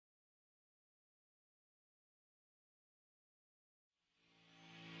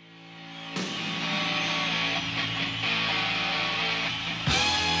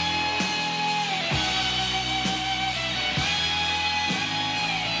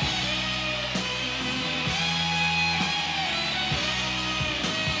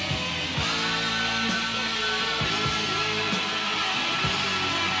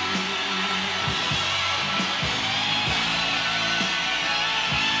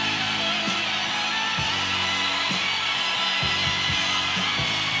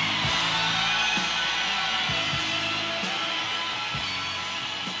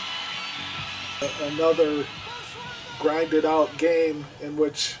another grinded out game in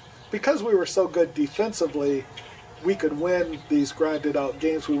which, because we were so good defensively, we could win these grinded out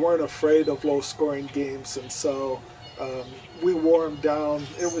games. We weren't afraid of low scoring games, and so we wore them down.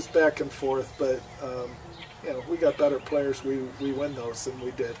 It was back and forth, but you know, we got better players. We win those, and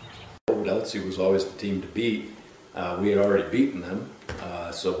we did. Philadelphia was always the team to beat. We had already beaten them,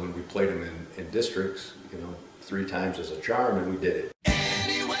 so when we played them in districts, you know, 3 times as a charm, and we did it.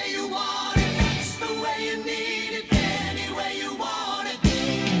 Any way you want it, that's the way you need it. Any way you want it.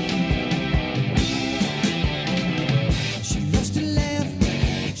 She loves to laugh,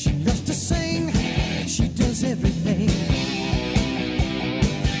 she loves to sing, she does everything.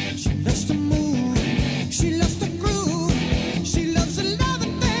 She loves to move, she loves to groove, she loves a lot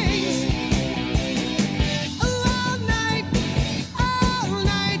of things. Oh, all night,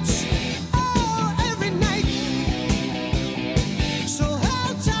 oh, every night. So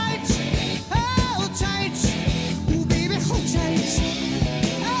hold tight, ooh baby, hold tight.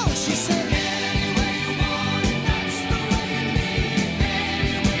 Oh, she said, any way you want it, that's the way you need it.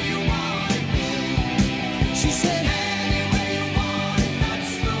 Any way you want it. She said, any way you want it,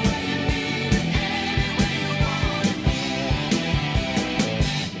 that's the way you need it. Any way you want it.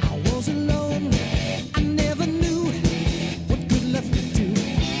 I was alone, I never knew what good love could do.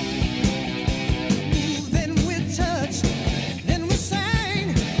 Ooh, then we touched, then we sang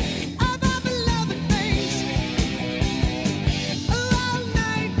about the love and things. Oh, all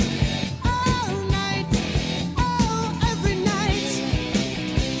night, oh, every night.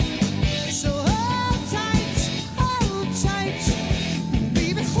 So hold tight,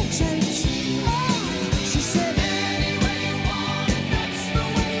 baby, hold tight. Oh, she said, any way you want it, that's the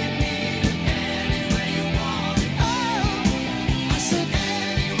way you need it. Any way you want it. Oh, I said,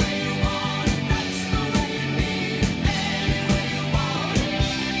 any way you want it, that's the way you need it. Any way you want it.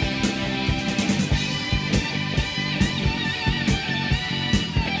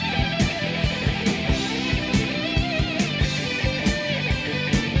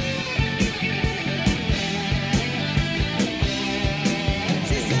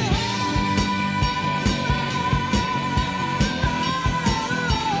 She said,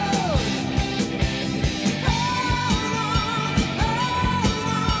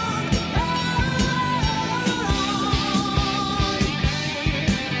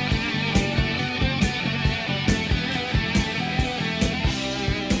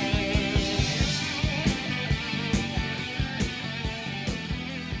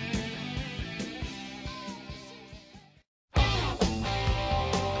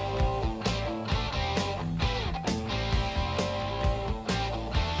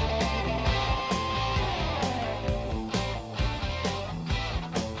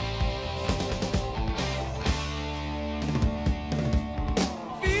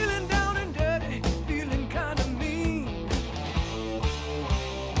 feeling down and dirty, feeling kind of mean.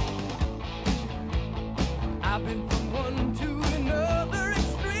 I've been from one to another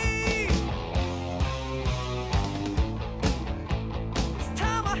extreme. This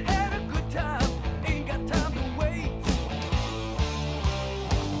time I had a good time, ain't got time to wait.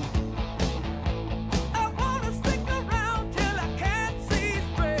 I wanna stick around till I can't see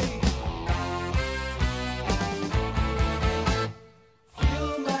straight.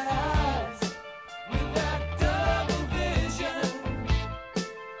 Fill my eyes with that double vision.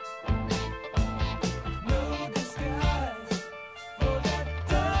 No disguise.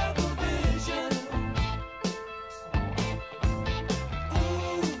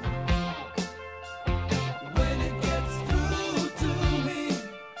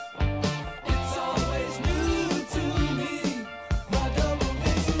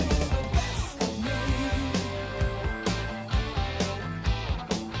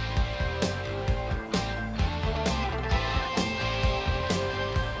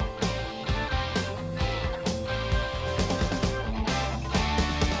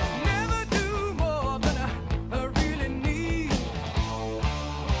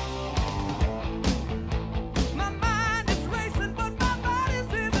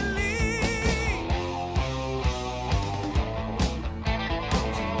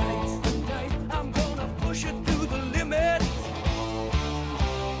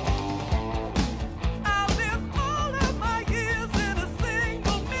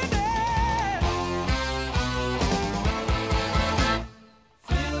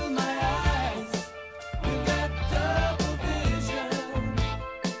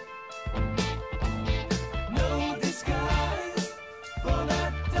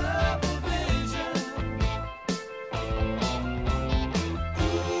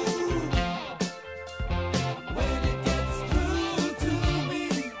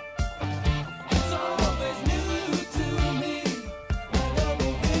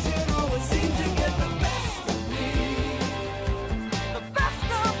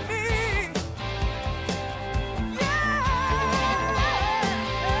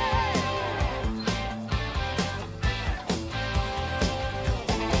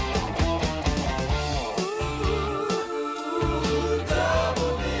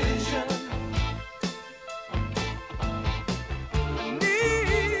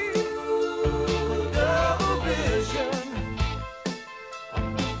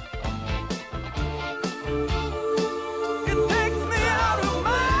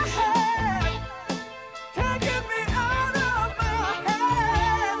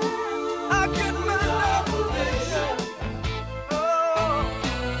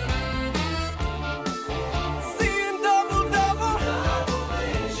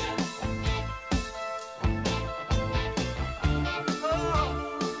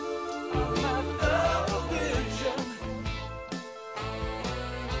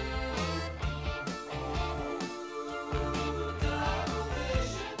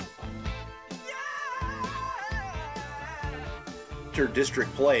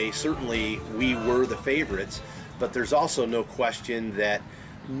 inter-district play, certainly we were the favorites, but there's also no question that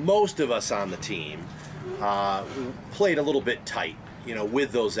most of us on the team played a little bit tight, you know,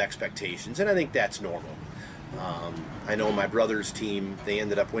 with those expectations, and I think that's normal. I know my brother's team, they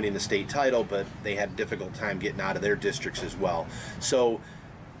ended up winning the state title, but they had a difficult time getting out of their districts as well. So,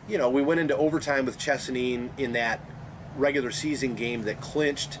 you know, we went into overtime with Chesaning in that regular season game that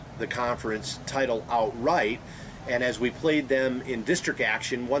clinched the conference title outright, and as we played them in district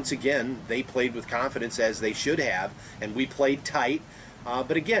action, once again, they played with confidence as they should have, and we played tight,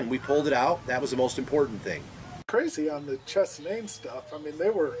 but again, we pulled it out. That was the most important thing. Crazy on the Chesaning stuff. I mean,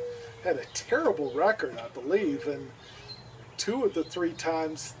 they had a terrible record, I believe, and 2 of the 3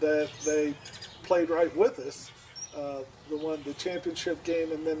 times that they played right with us, the championship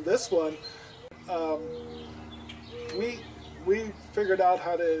game, and then this one, we figured out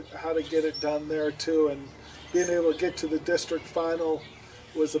how to get it done there too, and being able to get to the district final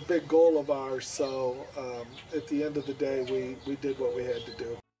was a big goal of ours. So at the end of the day, we did what we had to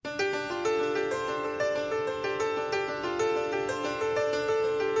do.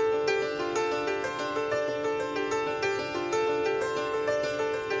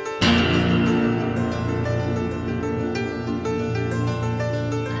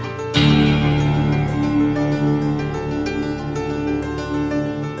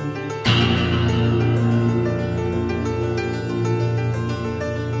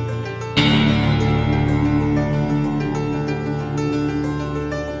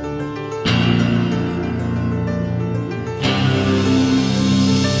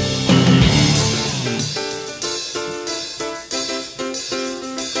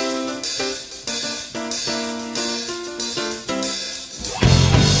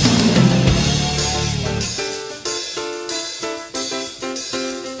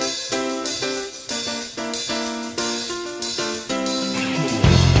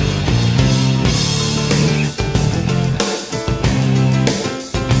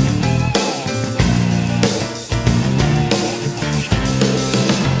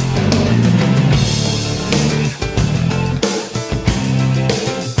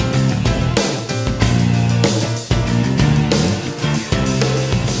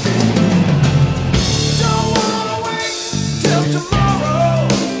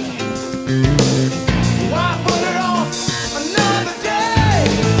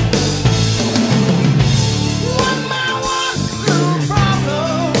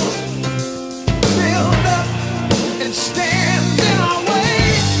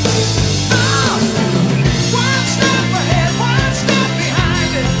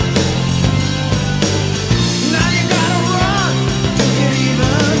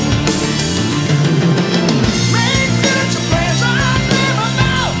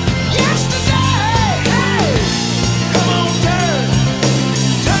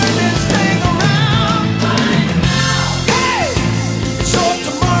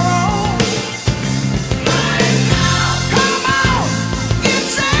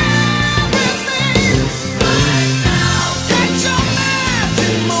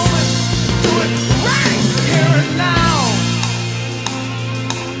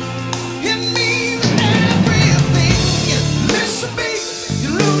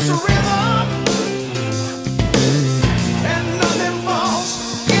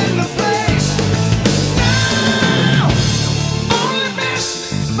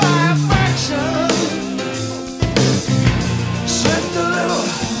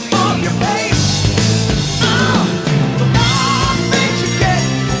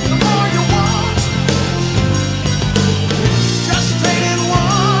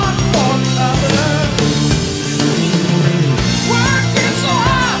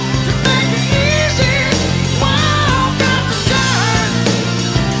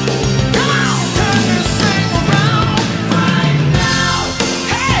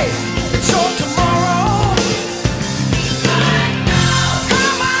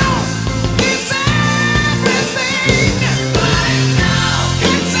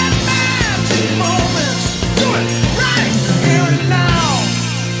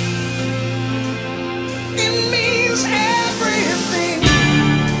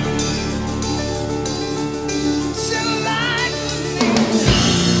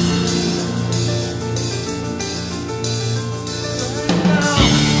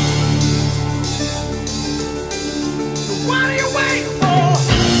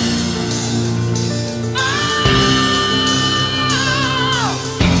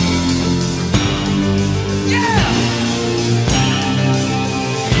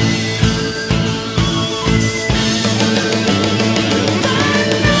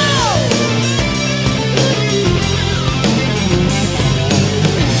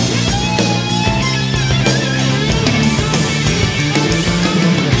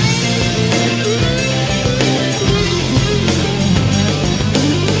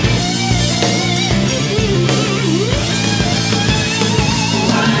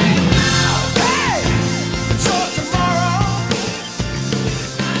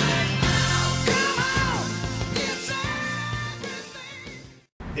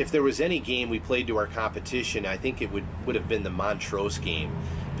 if there was any game we played to our competition, I think it would have been the Montrose game.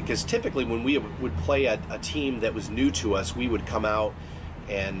 Because typically when we would play a team that was new to us, we would come out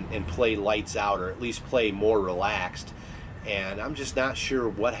and play lights out, or at least play more relaxed. And I'm just not sure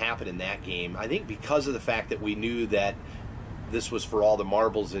what happened in that game. I think because of the fact that we knew that this was for all the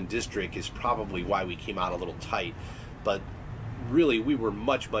marbles in district is probably why we came out a little tight. But really, we were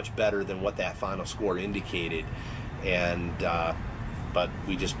much, much better than what that final score indicated. And but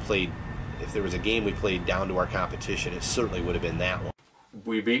we just played, if there was a game we played down to our competition, it certainly would have been that one.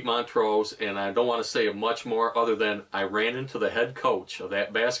 We beat Montrose, and I don't want to say much more other than I ran into the head coach of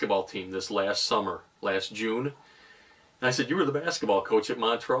that basketball team this last summer, last June. And I said, "You were the basketball coach at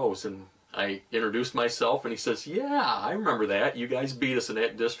Montrose." And I introduced myself, and he says, "Yeah, I remember that. You guys beat us in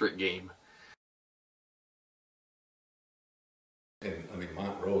that district game." And I mean,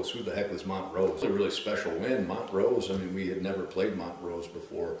 Montrose, who the heck was Montrose? It was a really special win. Montrose, I mean, we had never played Montrose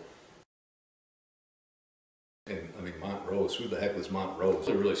before. And I mean, Montrose, who the heck was Montrose? It was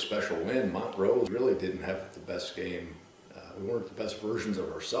a really special win. Montrose really didn't have the best game. We weren't the best versions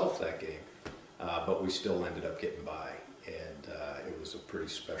of ourselves that game, but we still ended up getting by. And it was a pretty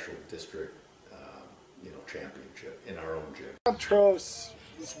special district, championship in our own gym. Montrose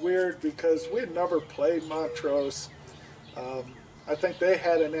is weird because we had never played Montrose. I think they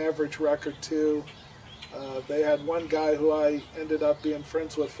had an average record too. They had one guy who I ended up being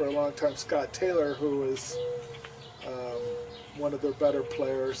friends with for a long time, Scott Taylor, who was one of their better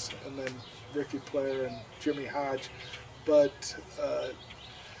players, and then Ricky Player and Jimmy Hodge. But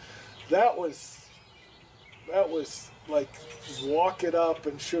that was like walk it up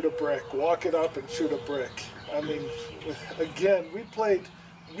and shoot a brick, walk it up and shoot a brick. I mean, again,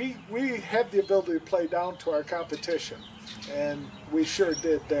 we had the ability to play down to our competition, and we sure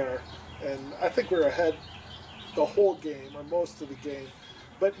did there. And I think we were ahead the whole game, or most of the game,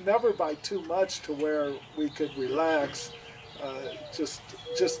 but never by too much to where we could relax.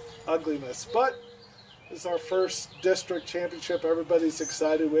 Just ugliness. But it's our first district championship. Everybody's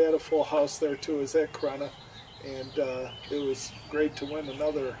excited. We had a full house there too. It was at Corunna, and it was great to win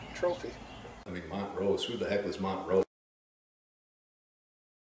another trophy. I mean, Montrose, who the heck was Montrose?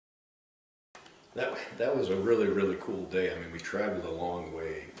 That was a really, really cool day. I mean, we traveled a long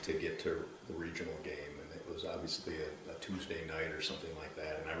way to get to the regional game, and it was obviously a Tuesday night or something like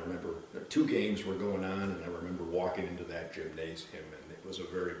that. And I remember 2 games were going on, and I remember walking into that gymnasium, and it was a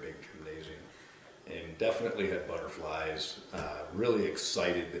very big gymnasium, and definitely had butterflies. Really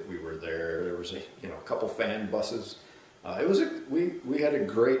excited that we were there. There was a couple fan buses. We had a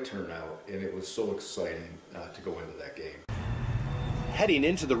great turnout, and it was so exciting to go into that game. Heading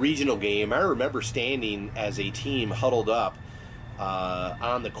into the regional game, I remember standing as a team huddled up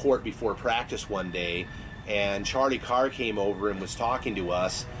on the court before practice one day, and Charlie Carr came over and was talking to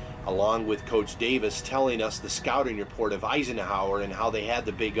us along with Coach Davis, telling us the scouting report of Eisenhower and how they had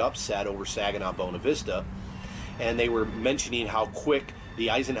the big upset over Saginaw Bona Vista. And they were mentioning how quick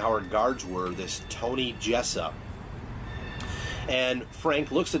the Eisenhower guards were, this Tony Jessup. And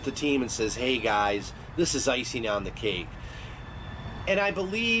Frank looks at the team and says, "Hey guys, this is icing on the cake." And I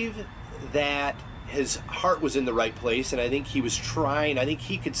believe that his heart was in the right place, and I think he was trying. I think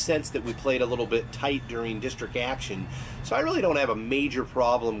he could sense that we played a little bit tight during district action. So I really don't have a major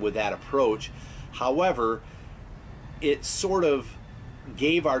problem with that approach. However, it sort of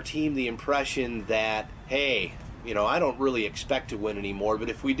gave our team the impression that, hey, I don't really expect to win anymore, but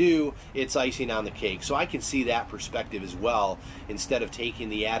if we do, it's icing on the cake. So I can see that perspective as well, instead of taking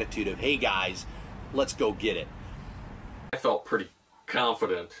the attitude of, hey guys, let's go get it. I felt pretty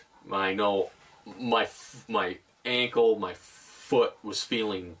confident. I know my ankle, my foot was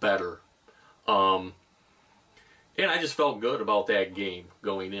feeling better, and I just felt good about that game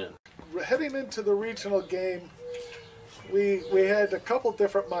going in. Heading into the regional game, we had a couple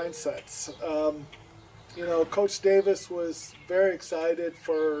different mindsets. Coach Davis was very excited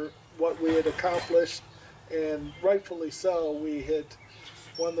for what we had accomplished, and rightfully so. We had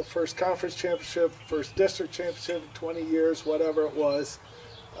won the first conference championship, first district championship in 20 years, whatever it was.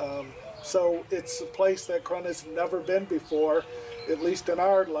 So it's a place that Corunna's never been before, at least in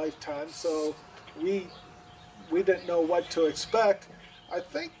our lifetime. So we didn't know what to expect. I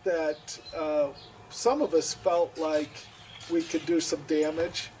think that some of us felt like we could do some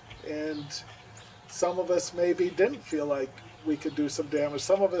damage, and some of us maybe didn't feel like we could do some damage.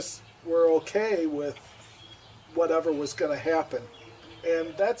 Some of us were okay with whatever was going to happen,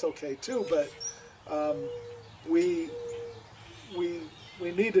 and that's okay too. But we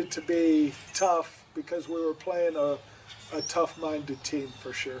needed to be tough because we were playing a tough-minded team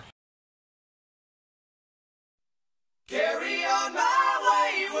for sure. Carry on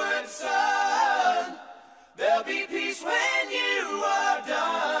my wayward son. There'll be peace when you are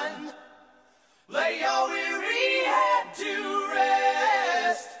done. Lay your weary head to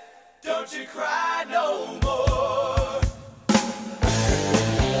rest. Don't you cry no more.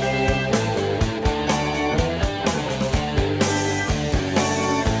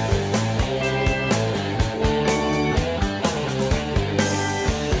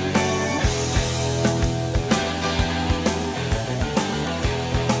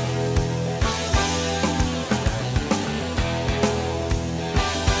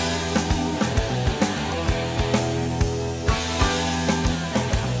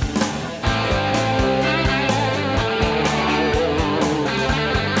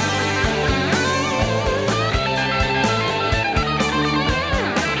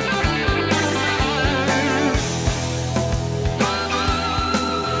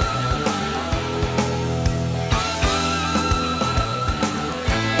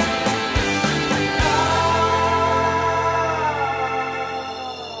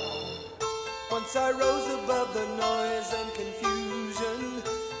 Once I rose above the noise and confusion,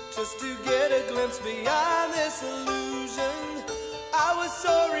 just to get a glimpse beyond this illusion. I was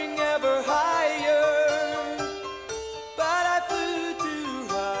soaring ever higher, but I flew too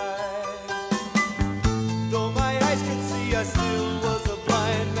high. Though my eyes could see, I still was a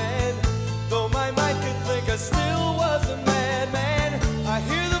blind man. Though my mind could think, I still was a madman. I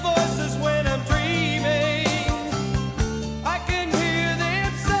hear the voices when I'm dreaming. I can hear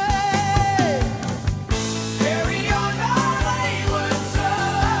them say, carry on my wayward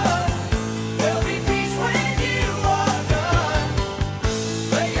son. There'll be peace when you are done.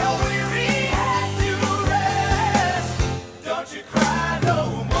 Lay your weary head to rest. Don't you cry no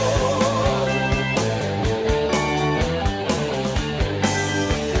more.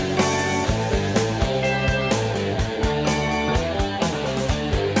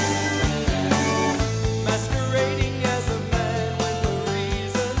 Masquerading as a man with a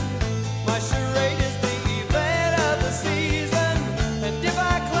reason. My charade is the event of the season. And if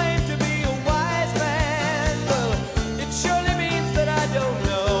I claim to be a wise man, well, it surely means that I don't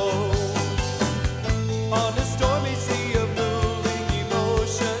know. On a stormy sea of moving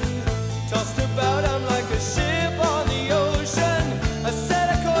emotion, tossed about, I'm like a ship on the ocean. I set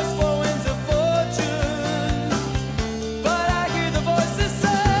a course for winds of fortune, but I hear the voices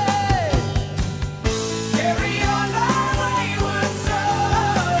say, carry on my wayward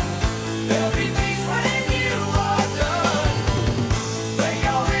son. There'll be peace when you are done. Lay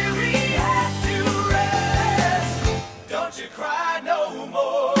your weary head to rest. Don't you cry no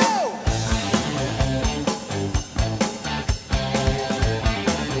more.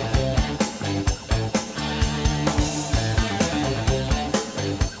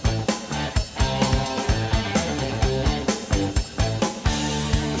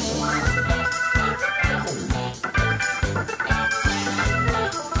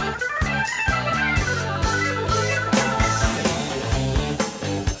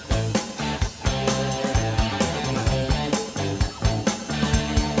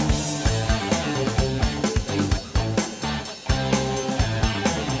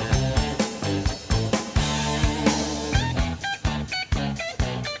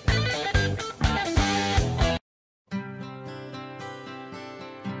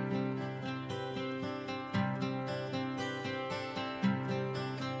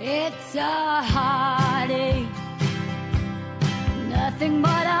 It's a heartache, nothing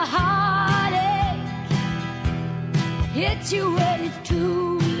but a heartache. Hits you when it's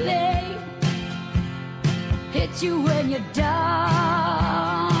too late, hits you when you're down.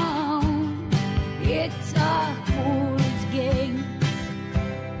 It's a fool's game,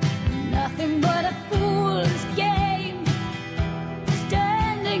 nothing but a fool's game.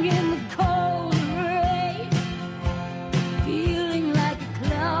 Standing in the cold rain, feeling like a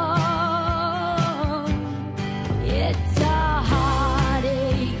clown. It's a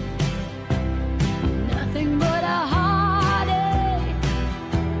heartache, nothing but a heartache.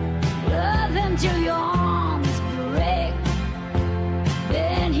 Love until your arms break.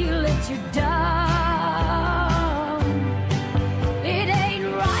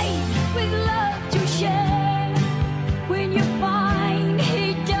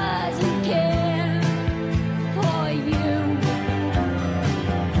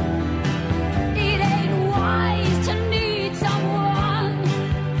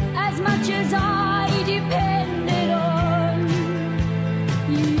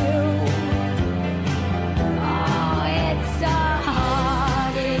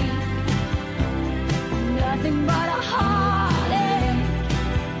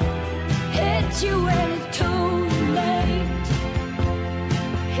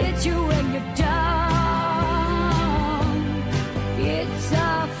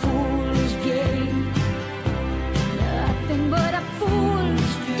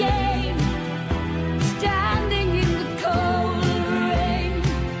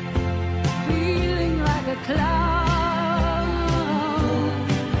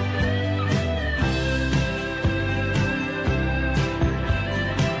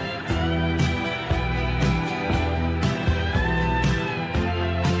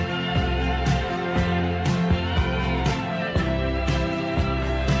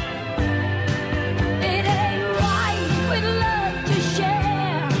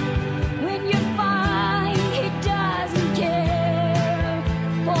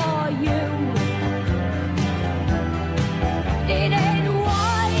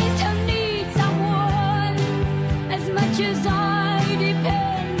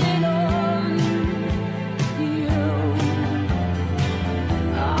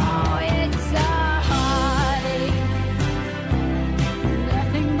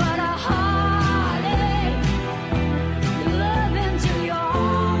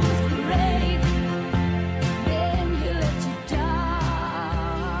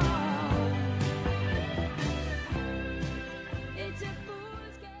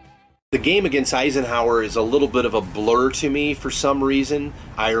 game against Eisenhower is a little bit of a blur to me for some reason.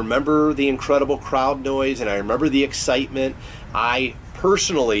 I remember the incredible crowd noise and I remember the excitement. I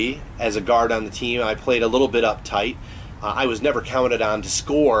personally, as a guard on the team, I played a little bit uptight. I was never counted on to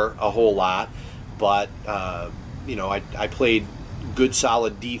score a whole lot, but you know, I played good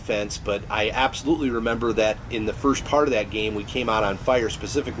solid defense, but I absolutely remember that in the first part of that game we came out on fire,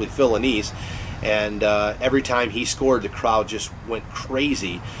 specifically Phil Anise, and every time he scored the crowd just went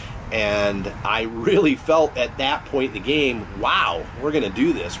crazy, and I really felt at that point in the game, wow, we're going to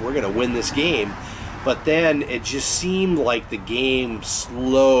do this, we're going to win this game. But then it just seemed like the game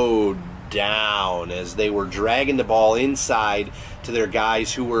slowed down as they were dragging the ball inside to their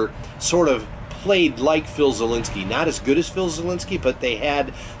guys who were sort of played like Phil Zielinski. Not as good as Phil Zielinski, but they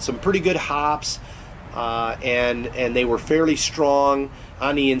had some pretty good hops, and they were fairly strong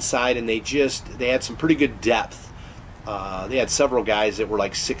on the inside, and they had some pretty good depth. They had several guys that were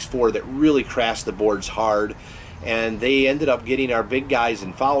like 6'4" that really crashed the boards hard, and they ended up getting our big guys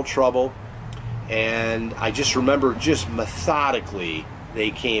in foul trouble. And I just remember just methodically they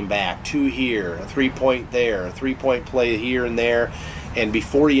came back, 2 here, a 3-point there, a 3-point play here and there, and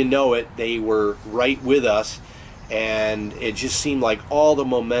before you know it, they were right with us, and it just seemed like all the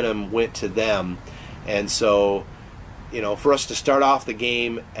momentum went to them. And so, you know, for us to start off the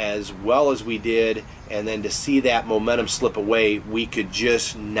game as well as we did, and then to see that momentum slip away, we could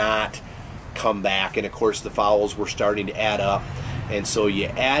just not come back. And of course the fouls were starting to add up, and so you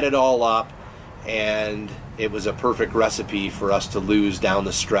add it all up, and it was a perfect recipe for us to lose down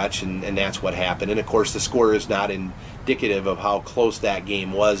the stretch, and that's what happened. And of course the score is not indicative of how close that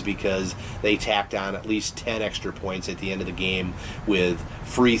game was, because they tacked on at least 10 extra points at the end of the game with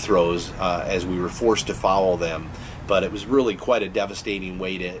free throws as we were forced to foul them. But it was really quite a devastating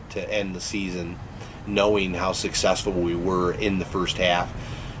way to end the season, knowing how successful we were in the first half.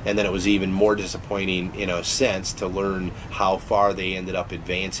 And then it was even more disappointing in a sense to learn how far they ended up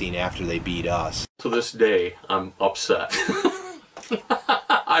advancing after they beat us. To this day, I'm upset.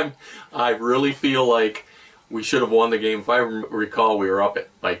 I really feel like we should have won the game. If I recall, we were up at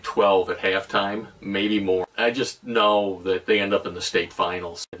like 12 at halftime, maybe more. I just know that they end up in the state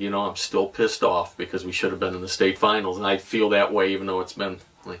finals. You know, I'm still pissed off because we should have been in the state finals, and I feel that way even though it's been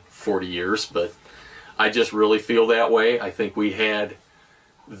like 40 years, but I just really feel that way. I think we had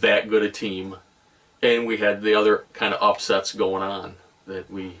that good a team, and we had the other kind of upsets going on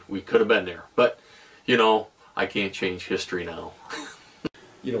that we could have been there. But, you know, I can't change history now.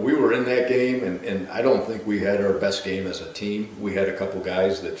 You know, we were in that game, and I don't think we had our best game as a team. We had a couple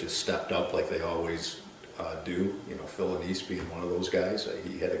guys that just stepped up like they always do. You know, Phil Anise being one of those guys.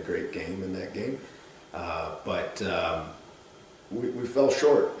 He had a great game in that game. But we fell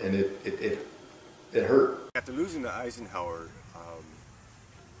short, and it hurt. After losing to Eisenhower,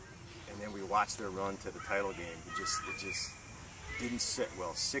 and then we watched their run to the title game, it just didn't sit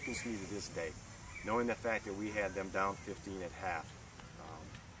well. Sickens me to this day, knowing the fact that we had them down 15 at half.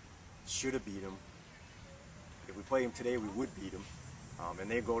 Should have beat them. If we play them today, we would beat them. And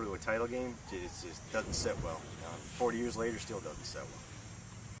they go to a title game, it just doesn't sit well. 40 years later, still doesn't sit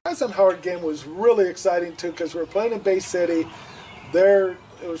well. Eisenhower game was really exciting too, because we were playing in Bay City. It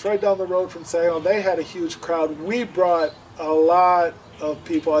was right down the road from Sion. They had a huge crowd. We brought a lot of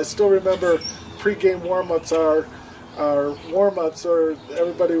people. I still remember pregame warm-ups. Our warm-ups, or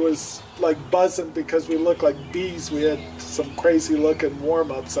everybody was like buzzing because we looked like bees. We had some crazy looking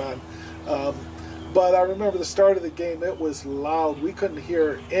warm-ups on. But I remember the start of the game, it was loud. We couldn't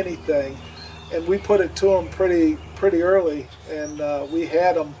hear anything, and we put it to them pretty early, and we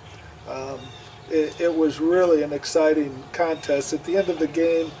had them. It was really an exciting contest. At the end of the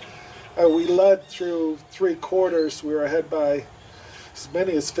game, we led through 3 quarters. We were ahead by as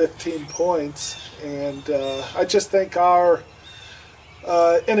many as 15 points, and I just think our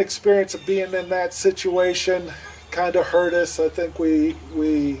inexperience of being in that situation kind of hurt us. I think we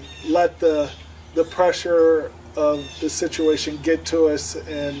let the pressure of the situation get to us,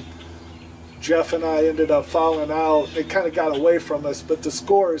 and Jeff and I ended up fouling out. It kind of got away from us, but the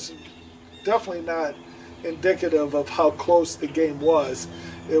score is definitely not indicative of how close the game was.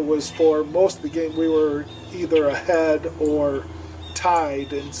 It was, for most of the game, we were either ahead or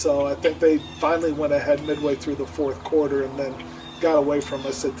tied, and so I think they finally went ahead midway through the 4th quarter and then got away from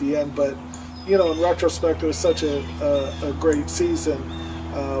us at the end. But, you know, in retrospect, it was such a great season.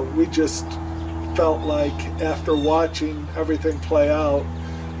 We just felt like, after watching everything play out,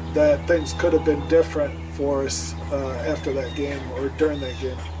 that things could have been different for us after that game or during that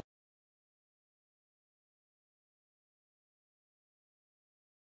game.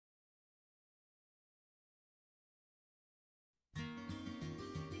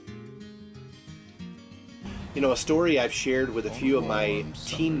 You know, a story I've shared with a few of my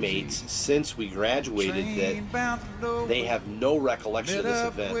teammates since we graduated that they have no recollection of this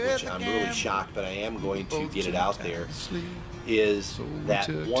event, which I'm really shocked, but I am going to get it out there, is that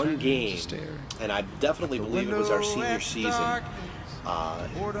one game, and I definitely believe it was our senior season,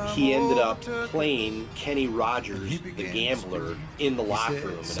 he ended up playing Kenny Rogers, the gambler, in the locker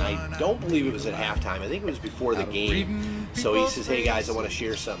room. And I don't believe it was at halftime. I think it was before the game. So he says, hey guys, I want to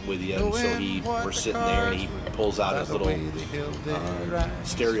share something with you. And so we're sitting there and he pulls out his little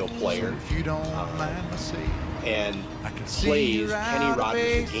stereo player and plays Kenny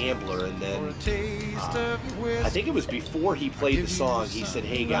Rogers, the gambler. And then I think it was before he played the song, he said,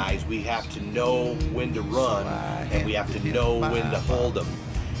 hey guys, we have to know when to run and we have to know when to hold them,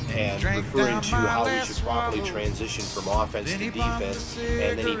 and referring to how we should properly transition from offense to defense.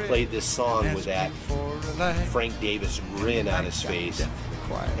 And then he played this song with that Frank Davis grin on his face.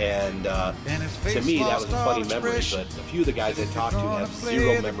 And to me, that was a funny memory, but a few of the guys I talked to have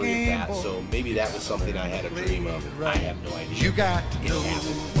zero memory of that, so maybe that was something I had a dream of. I have no idea. You got to know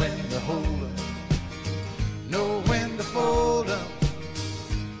when to hold up, know when to fold up,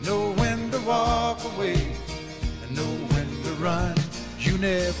 know when to walk away, and know when to run. You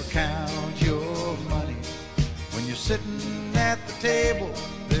never count your money when you're sitting at the table.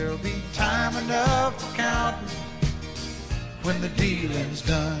 There'll be time enough for counting when the dealing's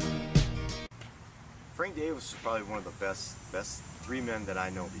done. Frank Davis is probably one of the best three men that I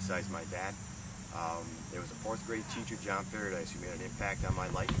know besides my dad. There was a fourth grade teacher, John Paradise, who made an impact on my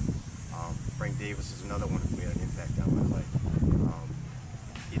life. Frank Davis is another one who made an impact on my life.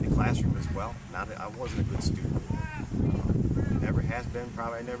 In the classroom as well. I wasn't a good student. Never has been,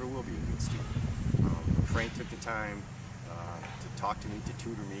 probably I never will be a good student. Frank took the time to talk to me, to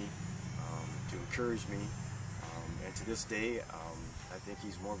tutor me, to encourage me. And to this day, I think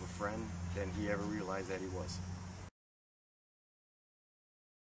he's more of a friend than he ever realized that he was.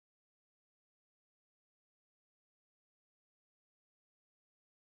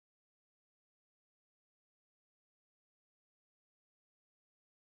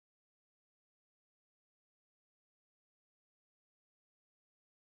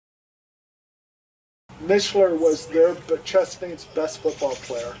 Mishler was their Chesapeake's best football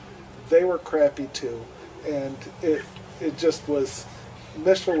player. They were crappy too, and it just was.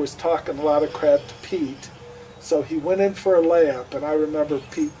 Mishler was talking a lot of crap to Pete, so he went in for a layup, and I remember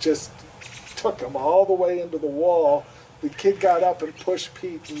Pete just took him all the way into the wall. The kid got up and pushed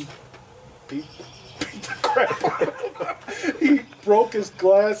Pete, and Pete beat the crap out of him. He broke his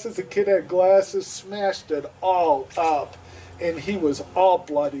glasses. The kid had glasses, smashed it all up, and he was all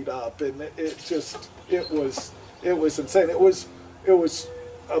bloodied up, and it was insane. It was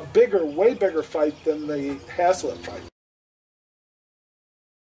a way bigger fight than the Haslett fight.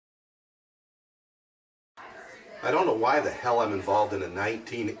 I don't know why the hell I'm involved in a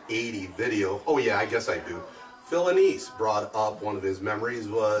 1980 video. Oh yeah, I guess I do. Phil Anise brought up one of his memories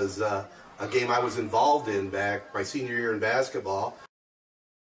was a game I was involved in back my senior year in basketball.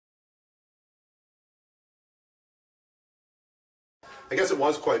 I guess it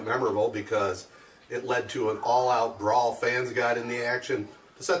was quite memorable because it led to an all-out brawl. Fans got in the action.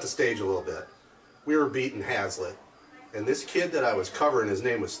 To set the stage a little bit, we were beating Haslett, and this kid that I was covering, his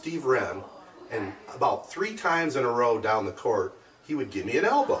name was Steve Wren, and about 3 times in a row down the court, he would give me an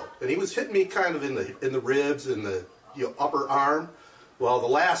elbow, and he was hitting me kind of in the ribs and the upper arm. Well, the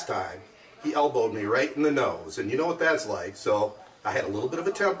last time, he elbowed me right in the nose, and you know what that's like. So I had a little bit of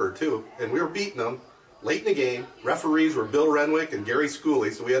a temper too, and we were beating him late in the game. Referees were Bill Renwick and Gary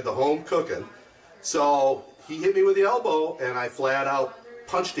Schooley, so we had the home cooking. So he hit me with the elbow, and I flat out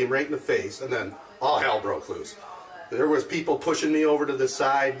punched him right in the face, and then all hell broke loose. There was people pushing me over to the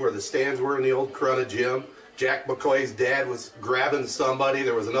side where the stands were in the old Corunna gym. Jack McCoy's dad was grabbing somebody.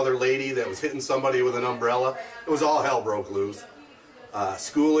 There was another lady that was hitting somebody with an umbrella. It was all hell broke loose.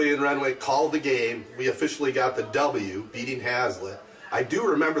 Schooley and Renwick called the game. We officially got the W, beating Haslett. I do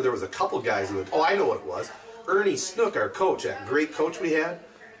remember there was a couple guys in the... Oh, I know what it was. Ernie Snook, our coach, that great coach we had,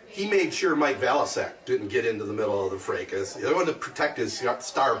 he made sure Mike Valasek didn't get into the middle of the fracas. He wanted to protect his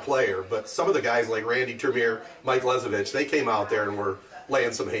star player, but some of the guys like Randy Termier, Mike Lesovich, they came out there and were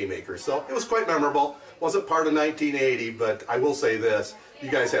laying some haymakers. So it was quite memorable. Wasn't part of 1980, but I will say this. You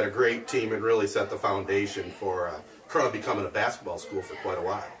guys had a great team and really set the foundation for Corunna becoming a basketball school for quite a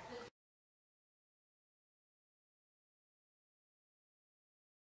while.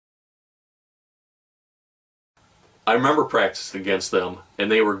 I remember practicing against them,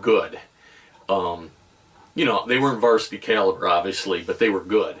 and they were good. You know, they weren't varsity caliber, obviously, but they were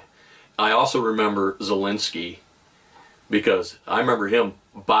good. I also remember Zielinski because I remember him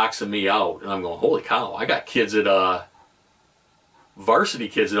boxing me out, and I'm going, holy cow, I got kids at varsity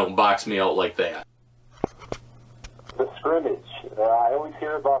kids that don't box me out like that. The scrimmage. I always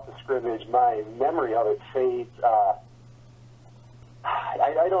hear about the scrimmage. My memory of it fades.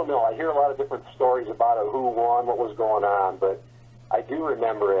 I don't know. I hear a lot of different stories about it, who won, what was going on, but I do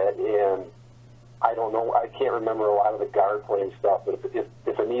remember it, and I don't know. I can't remember a lot of the guard play and stuff, but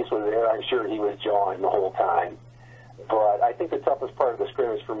if Anise was there, I'm sure he was jawing the whole time. But I think the toughest part of the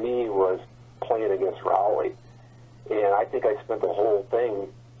scrimmage for me was playing against Rowley. And I think I spent the whole thing,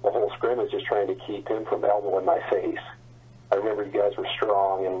 the whole scrimmage, just trying to keep him from elbowing my face. I remember you guys were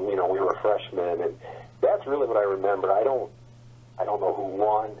strong, and, you know, we were freshmen, and that's really what I remember. I don't know who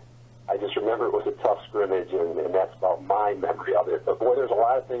won. I just remember it was a tough scrimmage, and that's about my memory of it. But, boy, there's a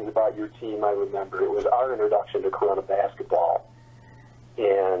lot of things about your team I remember. It was our introduction to Corunna basketball,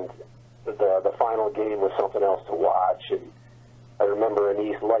 and the final game was something else to watch. And I remember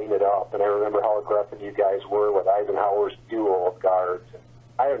Anise lighting it up, and I remember how aggressive you guys were with Eisenhower's duo of guards.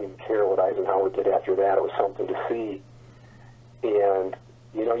 I don't even care what Eisenhower did after that. It was something to see. And,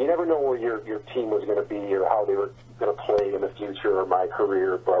 you know, you never know where your team was going to be or how they were going to play in the future or my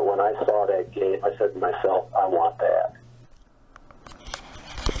career. But when I saw that game, I said to myself, I want that.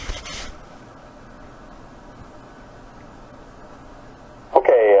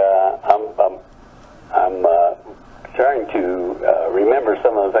 Okay, I'm trying to remember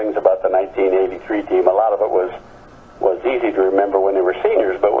some of the things about the 1983 team. A lot of it was easy to remember when they were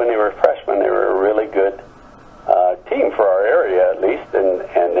seniors, but when they were freshmen, they were a really good team for our area, at least, and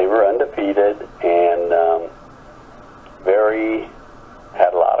they were undefeated and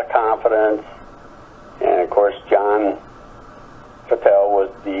had a lot of confidence. And of course, John Patel was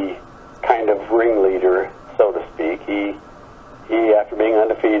the kind of ringleader, so to speak. He after being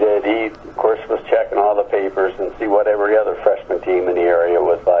undefeated, he of course was checking all the papers and see what every other freshman team in the area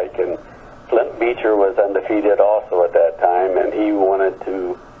was like. And Flint Beecher was undefeated also at that time, and he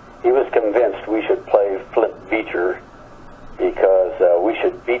was convinced we should play Flint Beecher because we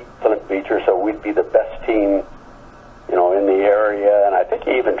should beat Flint Beecher so we'd be the best team, you know, in the area. And I think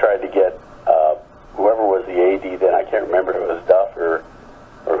he even tried to get whoever was the AD then, I can't remember if it was Duff or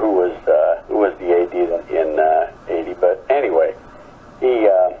who was the AD in 80. But anyway,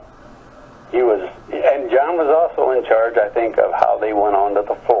 he was, and John was also in charge, I think, of how they went onto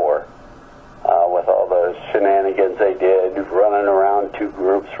the floor. With all the shenanigans they did, running around two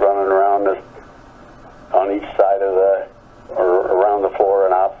groups, running around on each side of or around the floor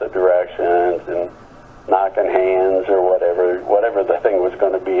in opposite directions, and knocking hands or whatever the thing was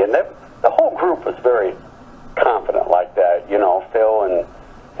going to be. And the whole group was very confident like that. You know, Phil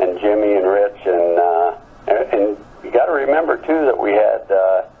and Jimmy and Rich, and you got to remember too that we had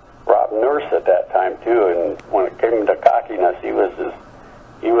Rob Nurse at that time too. And when it came to cockiness, he was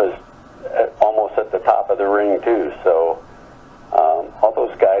almost at the top of the ring too. So all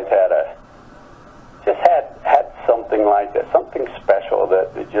those guys had something like that, something special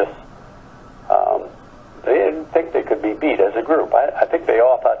that they just they didn't think they could be beat as a group. I think they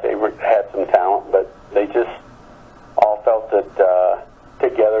all thought they had some talent, but they just all felt that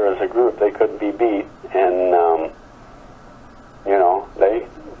together as a group they couldn't be beat. And you know,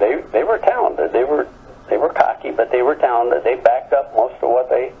 they were talented. They were cocky, but they were talented. They backed up most of what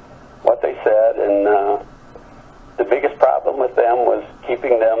they said, and the biggest problem with them was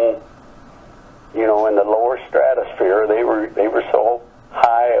keeping them, you know, in the lower stratosphere. They were so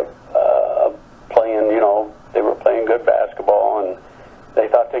high playing, you know, they were playing good basketball, and they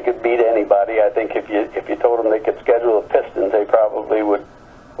thought they could beat anybody. I think if you told them they could schedule the Pistons, they probably would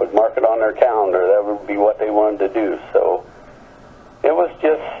mark it on their calendar. That would be what they wanted to do. So it was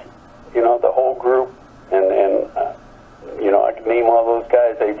just, you know, the whole group, and you know, I could name all those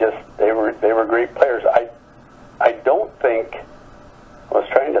guys. They were great players. I don't think, I was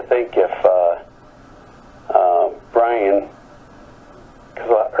trying to think if Brian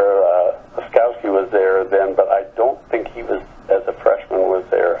Oskowski was there then, but I don't think he was, as a freshman, was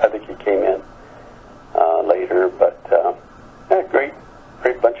there. I think he came in later. But yeah, great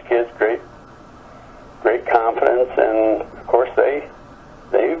bunch of kids, great confidence, and of course they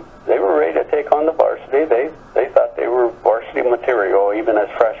were ready to take on the varsity. They thought they were varsity material even as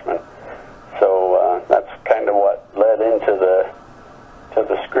freshmen. So that's kind of what led into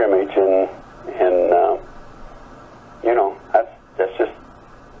the scrimmage, and you know, that's just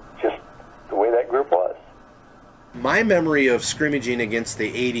the way that group was. My memory of scrimmaging against the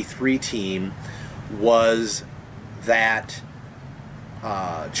 83 team was that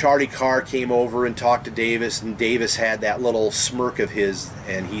Charlie Carr came over and talked to Davis, and Davis had that little smirk of his,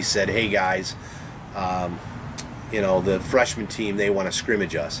 and he said, "Hey guys, you know, the freshman team, they want to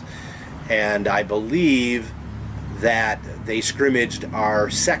scrimmage us. And I believe that they scrimmaged our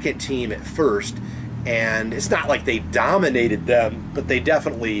second team at first, and it's not like they dominated them, but they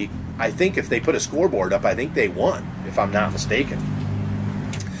definitely, I think if they put a scoreboard up, I think they won, if I'm not mistaken.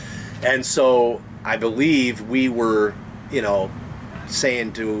 And so I believe we were, you know,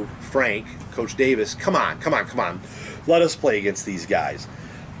 saying to Frank, Coach Davis, come on, let us play against these guys.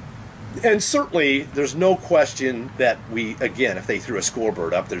 And certainly there's no question that we, again, if they threw a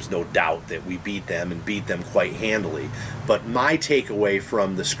scoreboard up, there's no doubt that we beat them and beat them quite handily. But my takeaway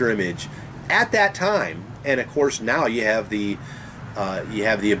from the scrimmage at that time, and of course now you have the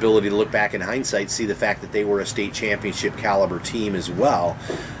ability to look back in hindsight, see the fact that they were a state championship caliber team as well,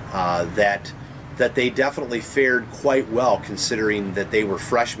 that they definitely fared quite well, considering that they were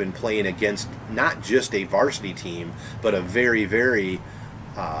freshmen playing against not just a varsity team, but a very good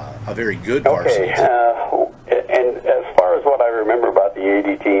varsity team. And as far as what I remember about the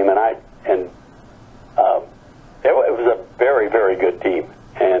AD team, it was a very good team,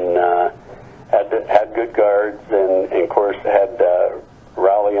 and had good guards, and of course had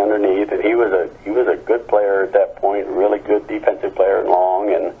Rowley underneath, and he was a good player at that point, really good defensive player and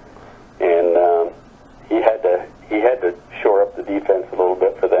long, and he had to shore up the defense a little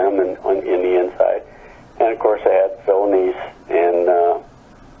bit for them in the inside, and of course I had Phil Neese, and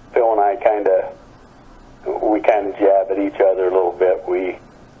Phil and I kind of jab at each other a little bit. We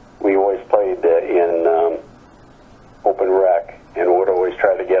always played in open rec, and would always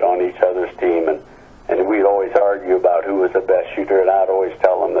try to get on each other's team, and we'd always argue about who was the best shooter, and I'd always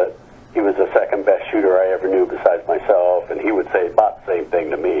tell him that he was the second best shooter I ever knew besides myself, and he would say about the same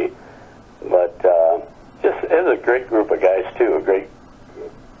thing to me. But just it was a great group of guys too, a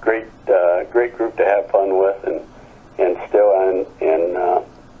great group to have fun with, and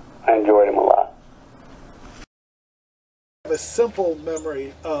I enjoyed them a lot. I have a simple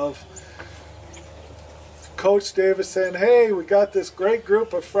memory of Coach Davis saying, hey, we got this great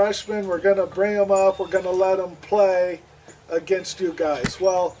group of freshmen, we're going to bring them up, we're going to let them play against you guys.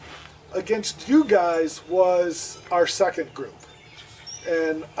 Well, against you guys was our second group.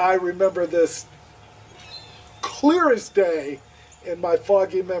 And I remember this clear as day in my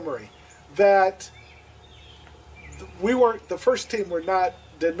foggy memory, that we weren't, the first team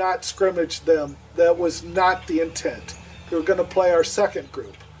did not scrimmage them. That was not the intent. We were going to play our second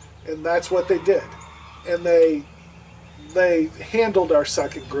group, and that's what they did. And they handled our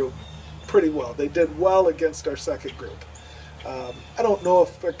second group pretty well. They did well against our second group. I don't know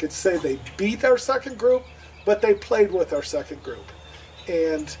if I could say they beat our second group, but they played with our second group.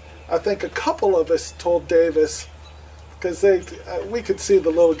 And I think a couple of us told Davis, because we could see the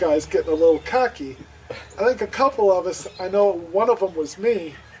little guys getting a little cocky. I think a couple of us, I know one of them was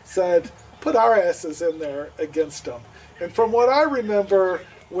me, said, put our asses in there against them. And from what I remember,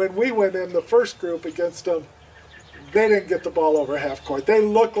 when we went in the first group against them, they didn't get the ball over half court. They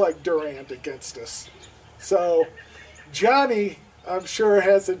looked like Durant against us. So Johnny, I'm sure,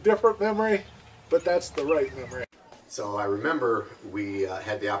 has a different memory, but that's the right memory. So I remember we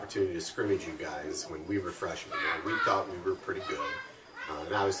had the opportunity to scrimmage you guys when we were freshmen. We thought we were pretty good,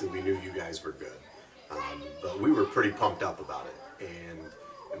 and obviously we knew you guys were good, but we were pretty pumped up about it. And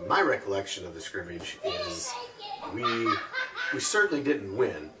my recollection of the scrimmage is we certainly didn't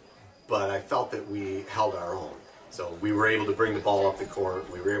win, but I felt that we held our own. So we were able to bring the ball up the court.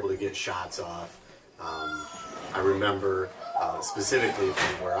 We were able to get shots off. I remember specifically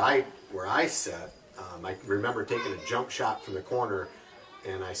from where I sat. I remember taking a jump shot from the corner,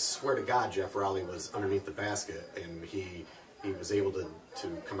 and I swear to God, Jeff Rowley was underneath the basket, and he was able to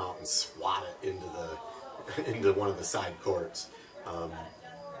come out and swat it into one of the side courts.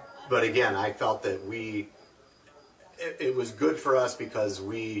 But again, I felt that it was good for us because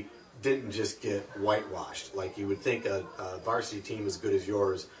we didn't just get whitewashed. Like you would think a varsity team as good as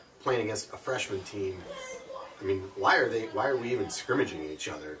yours playing against a freshman team. I mean, why are we even scrimmaging each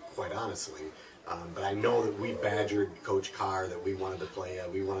other, quite honestly? But I know that we badgered Coach Carr that we wanted to play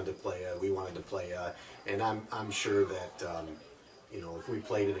and I'm sure that you know, if we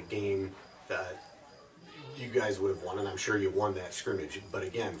played in a game that you guys would have won, and I'm sure you won that scrimmage. But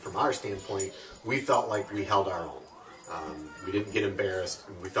again, from our standpoint, we felt like we held our own. We didn't get embarrassed,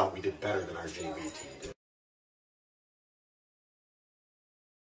 and we felt we did better than our JV team did.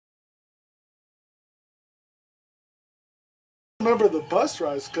 Remember the bus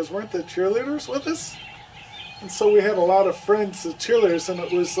rides, because weren't the cheerleaders with us? And so we had a lot of friends, the cheerleaders, and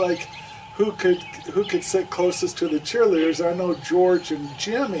it was like who could sit closest to the cheerleaders. I know George and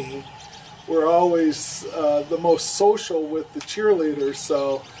Jimmy were always the most social with the cheerleaders,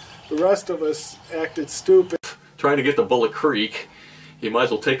 so the rest of us acted stupid trying to get to Bullet Creek, you might as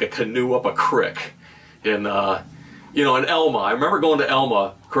well take a canoe up a creek. And, you know, in Elma, I remember going to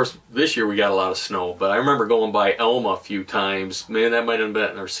Elma. Of course, this year we got a lot of snow, but I remember going by Elma a few times. Man, that might have been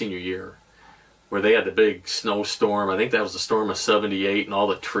in our senior year, where they had the big snowstorm. I think that was the storm of '78, and all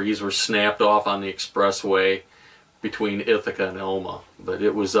the trees were snapped off on the expressway between Ithaca and Elma. But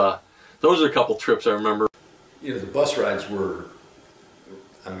it was, those are a couple trips I remember. You know, the bus rides were,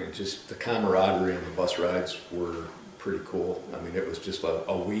 I mean, just the camaraderie on the bus rides were pretty cool. I mean, it was just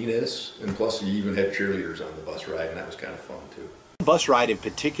a weeness, and plus you even had cheerleaders on the bus ride, and that was kind of fun too. Bus ride in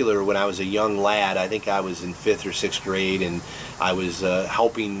particular, when I was a young lad, I think I was in 5th or 6th grade, and I was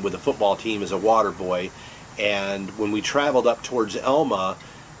helping with the football team as a water boy. And when we traveled up towards Elma,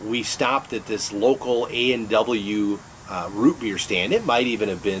 we stopped at this local A&W root beer stand. It might even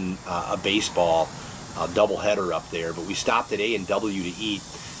have been a baseball doubleheader up there, but we stopped at A&W to eat,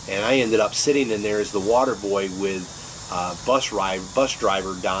 and I ended up sitting in there as the water boy with bus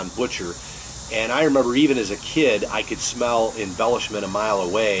driver Don Butcher. And I remember even as a kid, I could smell embellishment a mile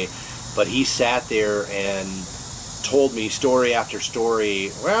away, but he sat there and told me story after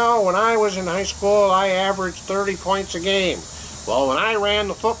story. Well, when I was in high school, I averaged 30 points a game. Well, when I ran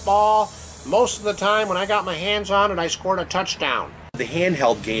the football, most of the time when I got my hands on it, I scored a touchdown. The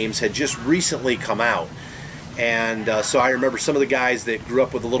handheld games had just recently come out, and so I remember some of the guys that grew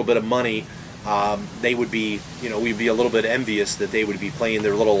up with a little bit of money, they would be, you know, we'd be a little bit envious that they would be playing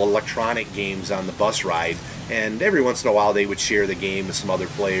their little electronic games on the bus ride, and every once in a while they would share the game with some other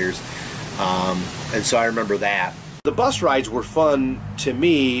players, and so I remember that. The bus rides were fun to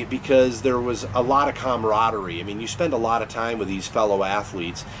me because there was a lot of camaraderie. I mean, you spend a lot of time with these fellow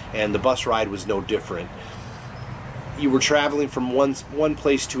athletes, and the bus ride was no different. You were traveling from one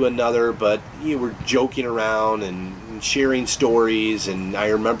place to another, but you were joking around and sharing stories. And I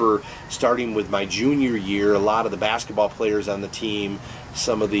remember starting with my junior year, a lot of the basketball players on the team,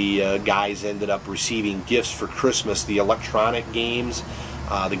 some of the guys ended up receiving gifts for Christmas, the electronic games,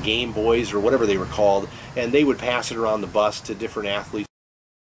 the Game Boys or whatever they were called, and they would pass it around the bus to different athletes.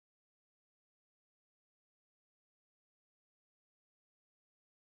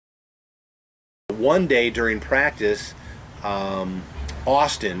 One day during practice,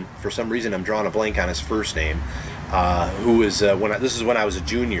 Austin, for some reason I'm drawing a blank on his first name, who was, this is when I was a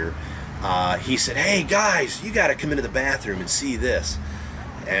junior, he said, "Hey guys, you got to come into the bathroom and see this."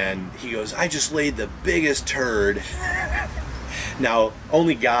 And he goes, "I just laid the biggest turd." Now,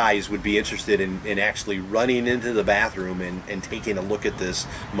 only guys would be interested in actually running into the bathroom and taking a look at this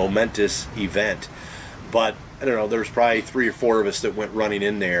momentous event. But I don't know, there was probably 3 or 4 of us that went running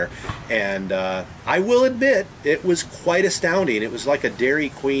in there, and I will admit it was quite astounding. It was like a Dairy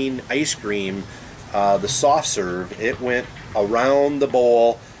Queen ice cream, the soft serve. It went around the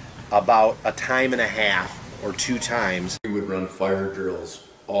bowl about a time and a half or 2 times. We would run fire drills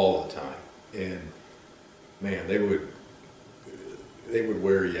all the time, and man, they would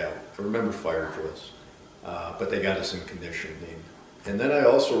wear you out. I remember fire drills, but they got us in conditioning. And then I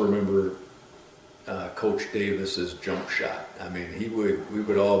also remember Coach Davis's jump shot. I mean, we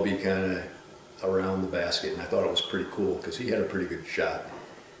would all be kind of around the basket, and I thought it was pretty cool because he had a pretty good shot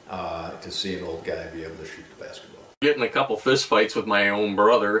to see an old guy be able to shoot the basketball. Getting a couple fist fights with my own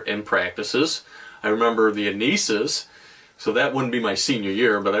brother in practices. I remember the Anises, so that wouldn't be my senior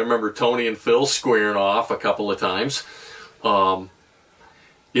year, but I remember Tony and Phil squaring off a couple of times.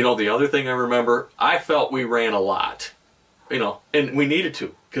 You know, the other thing I remember, I felt we ran a lot, you know, and we needed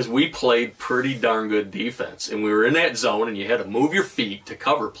to, because we played pretty darn good defense, and we were in that zone, and you had to move your feet to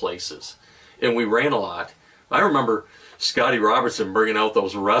cover places, and we ran a lot. I remember Scotty Robertson bringing out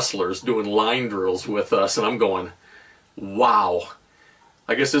those wrestlers doing line drills with us, and I'm going, wow,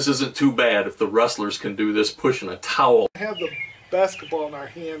 I guess this isn't too bad if the wrestlers can do this pushing a towel. We have the basketball in our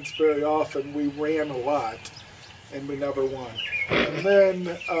hands very often. We ran a lot, and we never won. And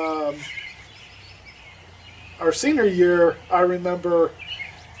then our senior year, I remember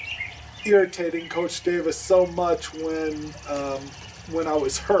irritating Coach Davis so much when I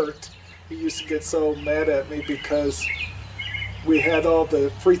was hurt. He used to get so mad at me because we had all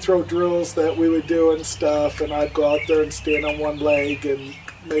the free throw drills that we would do and stuff, and I'd go out there and stand on one leg and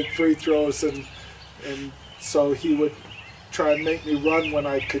make free throws, and so he would try and make me run when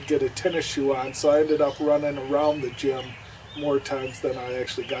I could get a tennis shoe on. So I ended up running around the gym more times than I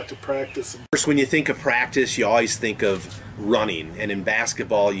actually got to practice. First, when you think of practice, you always think of running, and in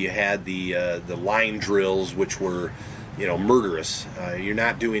basketball you had the line drills, which were, you know, murderous. You're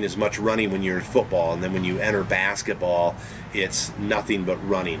not doing as much running when you're in football, and then when you enter basketball, it's nothing but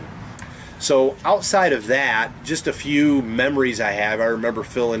running. So outside of that, just a few memories I have. I remember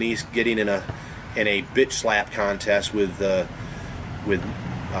Phil and East getting in a in a bitch slap contest with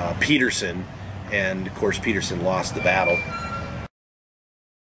Peterson, and of course Peterson lost the battle.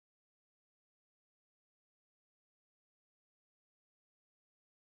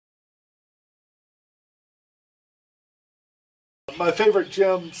 My favorite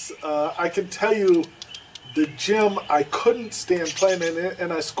gyms, I can tell you the gym I couldn't stand playing in,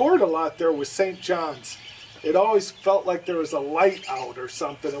 and I scored a lot there, was St. John's. It always felt like there was a light out or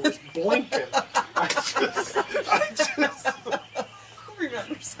something. It was blinking.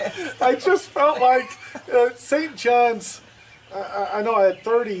 I just felt like St. John's, I know I had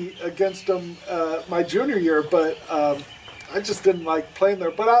 30 against them my junior year, but I just didn't like playing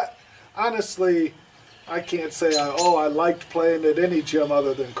there. But honestly, I can't say I liked playing at any gym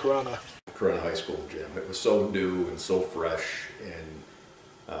other than Corunna. Corunna High School gym. It was so new and so fresh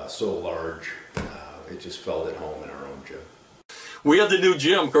and so large. It just felt at home in our own gym. We had the new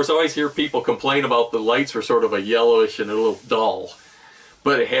gym. Of course, I always hear people complain about the lights were sort of a yellowish and a little dull,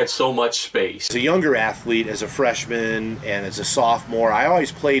 but it had so much space. As a younger athlete, as a freshman and as a sophomore, I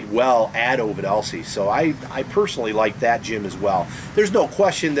always played well at Ovid Elsie, so I personally liked that gym as well. There's no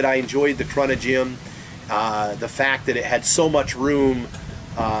question that I enjoyed the Corunna gym. The fact that it had so much room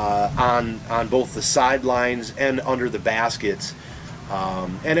on both the sidelines and under the baskets,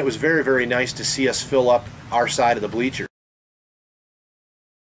 and it was very, very nice to see us fill up our side of the bleacher.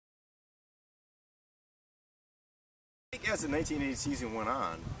 I think as the 1980 season went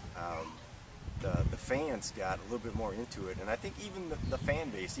on, the fans got a little bit more into it, and I think even the fan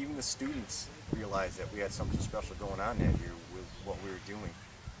base, even the students, realized that we had something special going on that year with what we were doing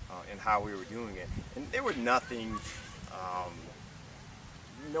and how we were doing it. And there were nothing,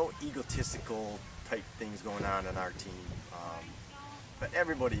 no egotistical type things going on in our team, but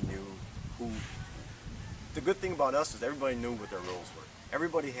everybody knew who. The good thing about us is everybody knew what their roles were.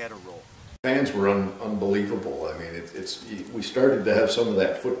 Everybody had a role. Fans were unbelievable. I mean, we started to have some of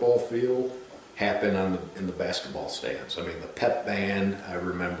that football feel happen in the basketball stands. I mean, the pep band I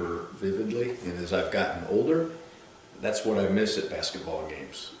remember vividly, and as I've gotten older, that's what I miss at basketball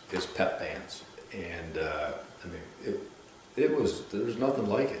games is pep bands. And I mean, there's nothing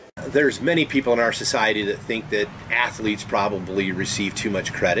like it. There's many people in our society that think that athletes probably receive too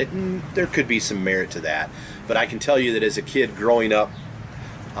much credit, and there could be some merit to that. But I can tell you that as a kid growing up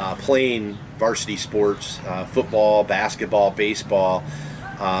playing varsity sports, football, basketball, baseball,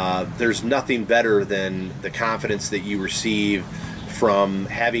 there's nothing better than the confidence that you receive from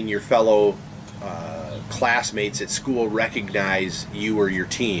having your fellow classmates at school recognize you or your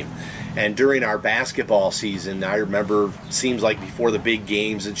team. And during our basketball season, I remember, seems like before the big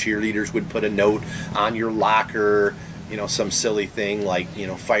games, the cheerleaders would put a note on your locker, you know, some silly thing like, you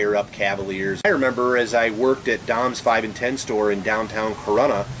know, fire up Cavaliers. I remember as I worked at Dom's 5 and 10 store in downtown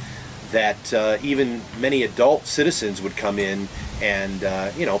Corunna that even many adult citizens would come in and,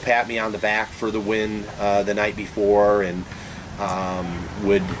 you know, pat me on the back for the win the night before, and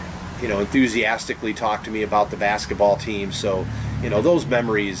would, you know, enthusiastically talk to me about the basketball team. So, you know, those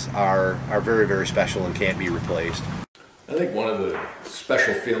memories are very, very special and can't be replaced. I think one of the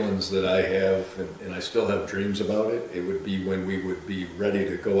special feelings that I have, and I still have dreams about it, it would be when we would be ready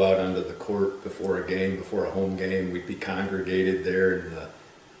to go out onto the court before a game, before a home game. We'd be congregated there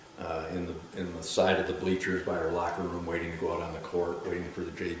in the side of the bleachers by our locker room, waiting to go out on the court, waiting for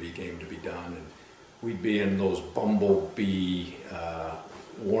the JV game to be done. And we'd be in those bumblebee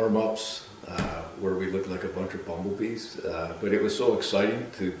warm-ups where we looked like a bunch of bumblebees, but it was so exciting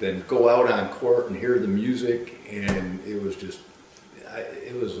to then go out on court and hear the music, and it was just,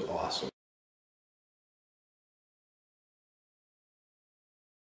 it was awesome.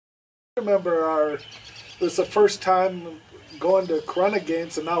 I remember it was the first time going to Corunna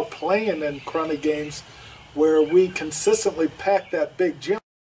games and now playing in Corunna games where we consistently packed that big gym.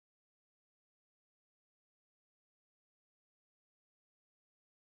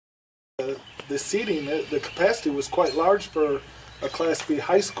 The seating, the capacity was quite large for a Class B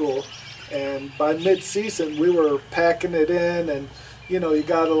high school, and by mid-season we were packing it in, and you know, you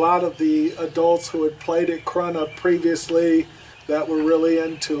got a lot of the adults who had played at Corunna previously that were really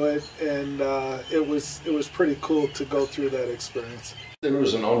into it, and it was pretty cool to go through that experience. There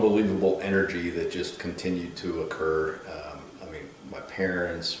was an unbelievable energy that just continued to occur. I mean, my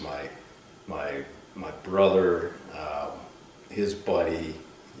parents, my brother, his buddy,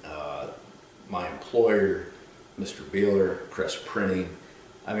 my employer, Mr. Beeler, Crest Printing.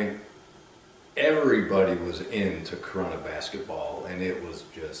 I mean, everybody was into Corunna basketball, and it was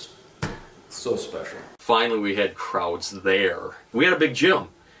just so special. Finally, we had crowds there. We had a big gym,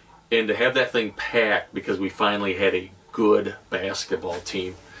 and to have that thing packed because we finally had a good basketball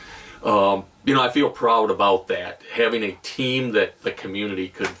team, you know, I feel proud about that, having a team that the community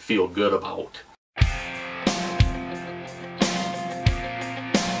could feel good about.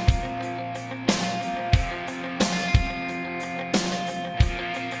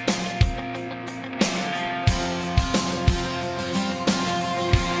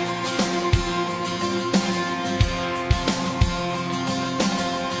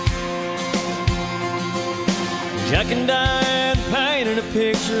 Jack and Diane painted a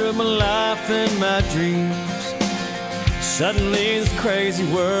picture of my life and my dreams. Suddenly this crazy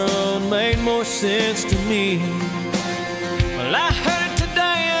world made more sense to me. Well, I heard it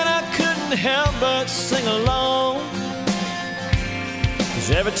today and I couldn't help but sing along, 'cause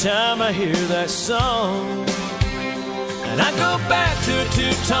every time I hear that song, and I go back to a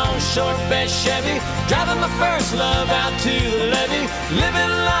two-tone short bed Chevy, driving my first love out to the levee,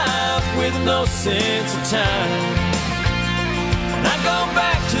 living life with no sense of time. And I go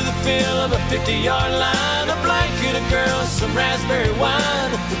back to the feel of a 50-yard line, a blanket, a girl, and some raspberry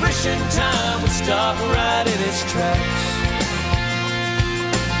wine, wishing time would stop right in its tracks.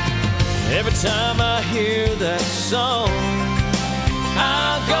 Every time I hear that song,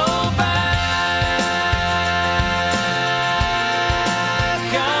 I'll go back.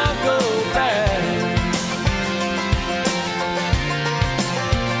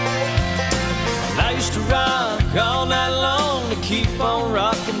 All night long to keep on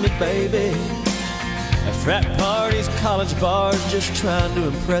rocking me, baby. At frat parties, college bars, just trying to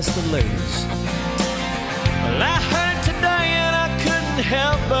impress the ladies. Well, I heard it today and I couldn't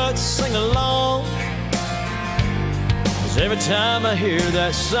help but sing along, 'cause every time I hear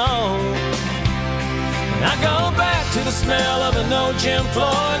that song, and I go back to the smell of an old gym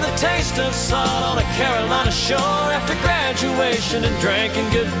floor and the taste of salt on a Carolina shore after graduation and drinking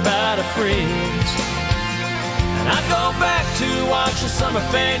goodbye to friends. And I go back to watching summer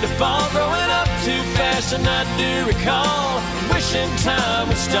fade to fall, growing up too fast and I do recall, wishing time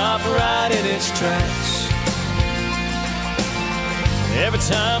would stop right in its tracks. Every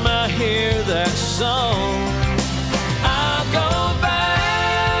time I hear that song, I'll go back,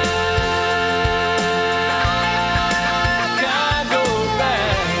 I'll go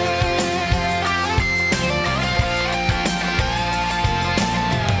back.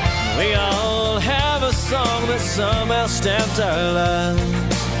 We all have a song that somehow stamped our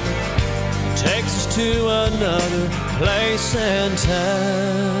lives, takes us to another place and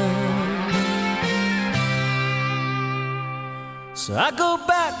time. So I go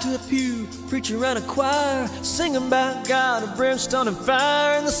back to a pew, preacher and a choir, singing about God of brimstone and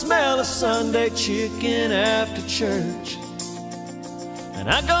fire, and the smell of Sunday chicken after church. And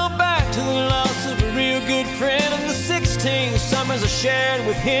I go back to the loss of a real good friend and the 16 summers I shared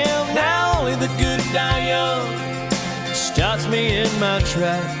with him. Now only the good die young stops me in my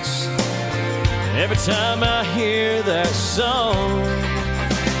tracks. Every time I hear that song,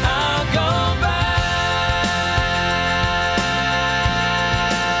 I'll go back,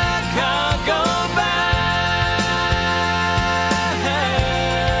 I'll go back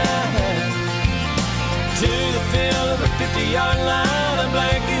to the feel of a 50-yard line, a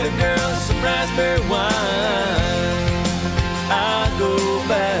blanket, a girl, some raspberry wine. I'll go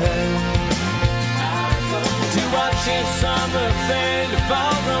back to watching summer fade to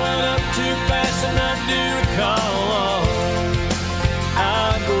fall, growing up too fast and I do recall.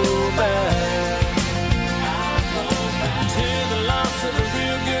 I'll go back to the loss of a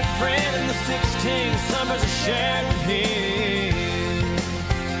real good friend and the 16 summers I shared with him.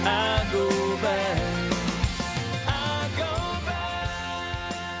 I'll go back.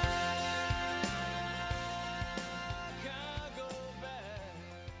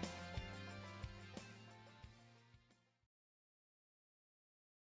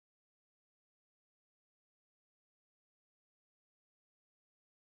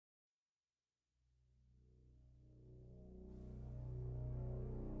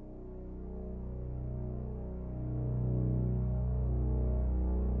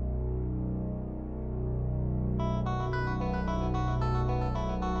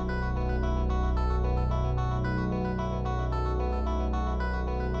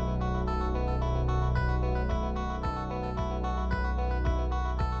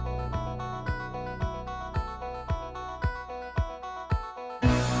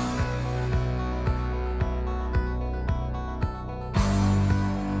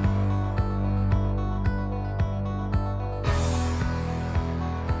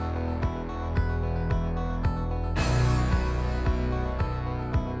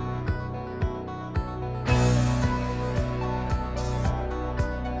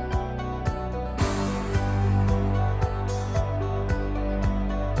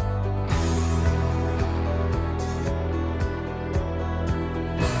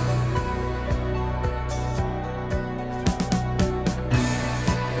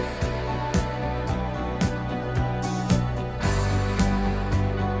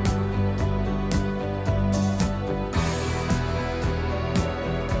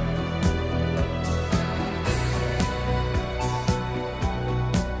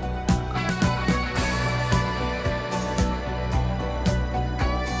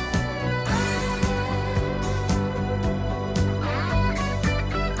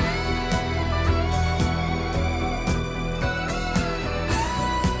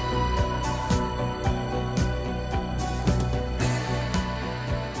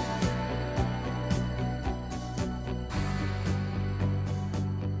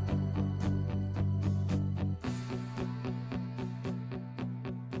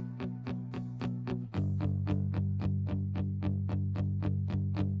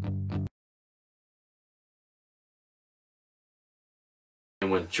 And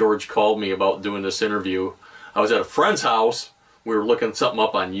when George called me about doing this interview, I was at a friend's house. We were looking something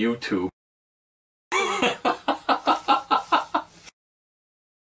up on YouTube.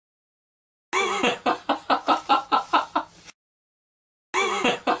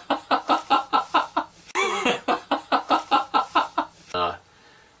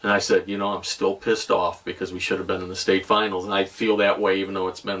 And I said, you know, I'm still pissed off because we should have been in the state finals. And I feel that way even though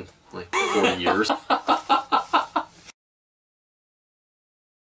it's been like 40 years.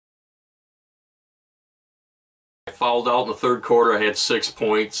 I fouled out in the third quarter. I had 6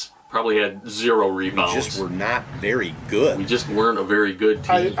 points. Probably had 0 rebounds. We just were not very good. We just weren't a very good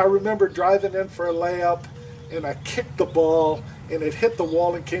team. I remember driving in for a layup, and I kicked the ball, and it hit the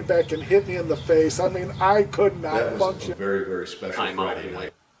wall and came back and hit me in the face. I mean, I could not That was function. a very, very special Friday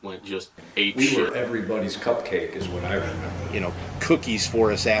night. Went just ate We shit. were everybody's cupcake is what I remember. You know, cookies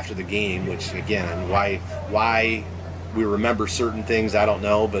for us after the game, which again, why we remember certain things, I don't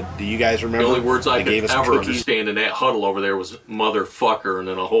know, but do you guys remember? The only words I They could ever understand in that huddle over there was motherfucker and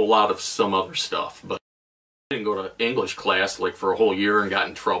then a whole lot of some other stuff. But I didn't go to English class like for a whole year and got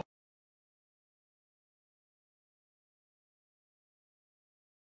in trouble.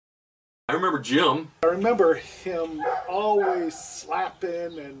 I remember Jim. I remember him always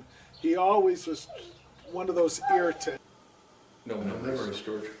slapping, and he always was one of those irritants. No memories,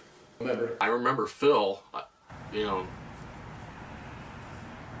 George. No memory. I remember Phil, you know.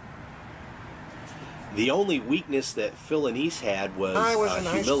 The only weakness that Phil and East had was When I was in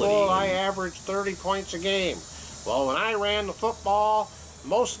high humility. school, I averaged 30 points a game. Well, when I ran the football,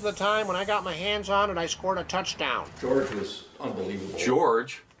 most of the time when I got my hands on it, I scored a touchdown. George was unbelievable.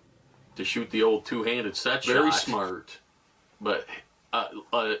 George, to shoot the old two-handed set shot. Very smart, but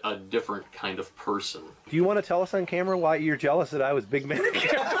a different kind of person. Do you want to tell us on camera why you're jealous that I was Big Mac?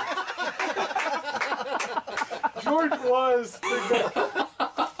 George was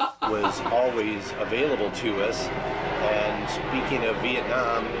always available to us. And speaking of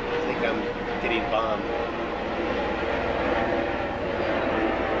Vietnam, I think I'm getting bombed.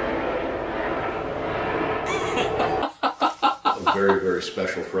 A very, very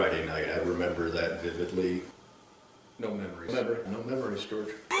special Friday night. I remember that vividly. No memories. No memories, George.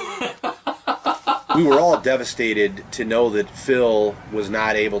 We were all devastated to know that Phil was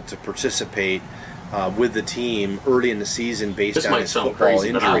not able to participate with the team early in the season based This on might his sound football crazy,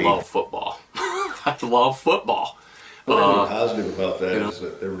 injury. but I love football. I love football. What's positive about that is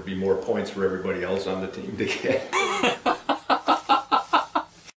that there would be more points for everybody else on the team to get.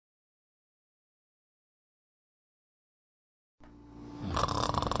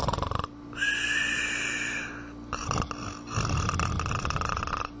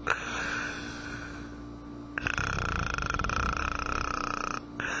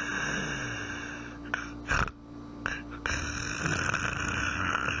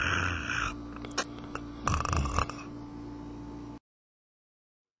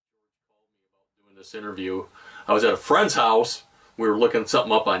 This interview, I was at a friend's house. We were looking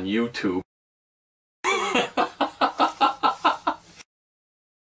something up on YouTube.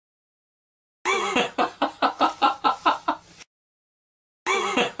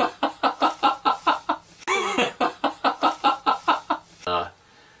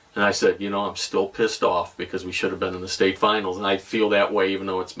 And I said, you know, I'm still pissed off because we should have been in the state finals. And I feel that way even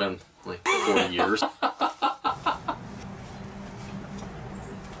though it's been like 40 years.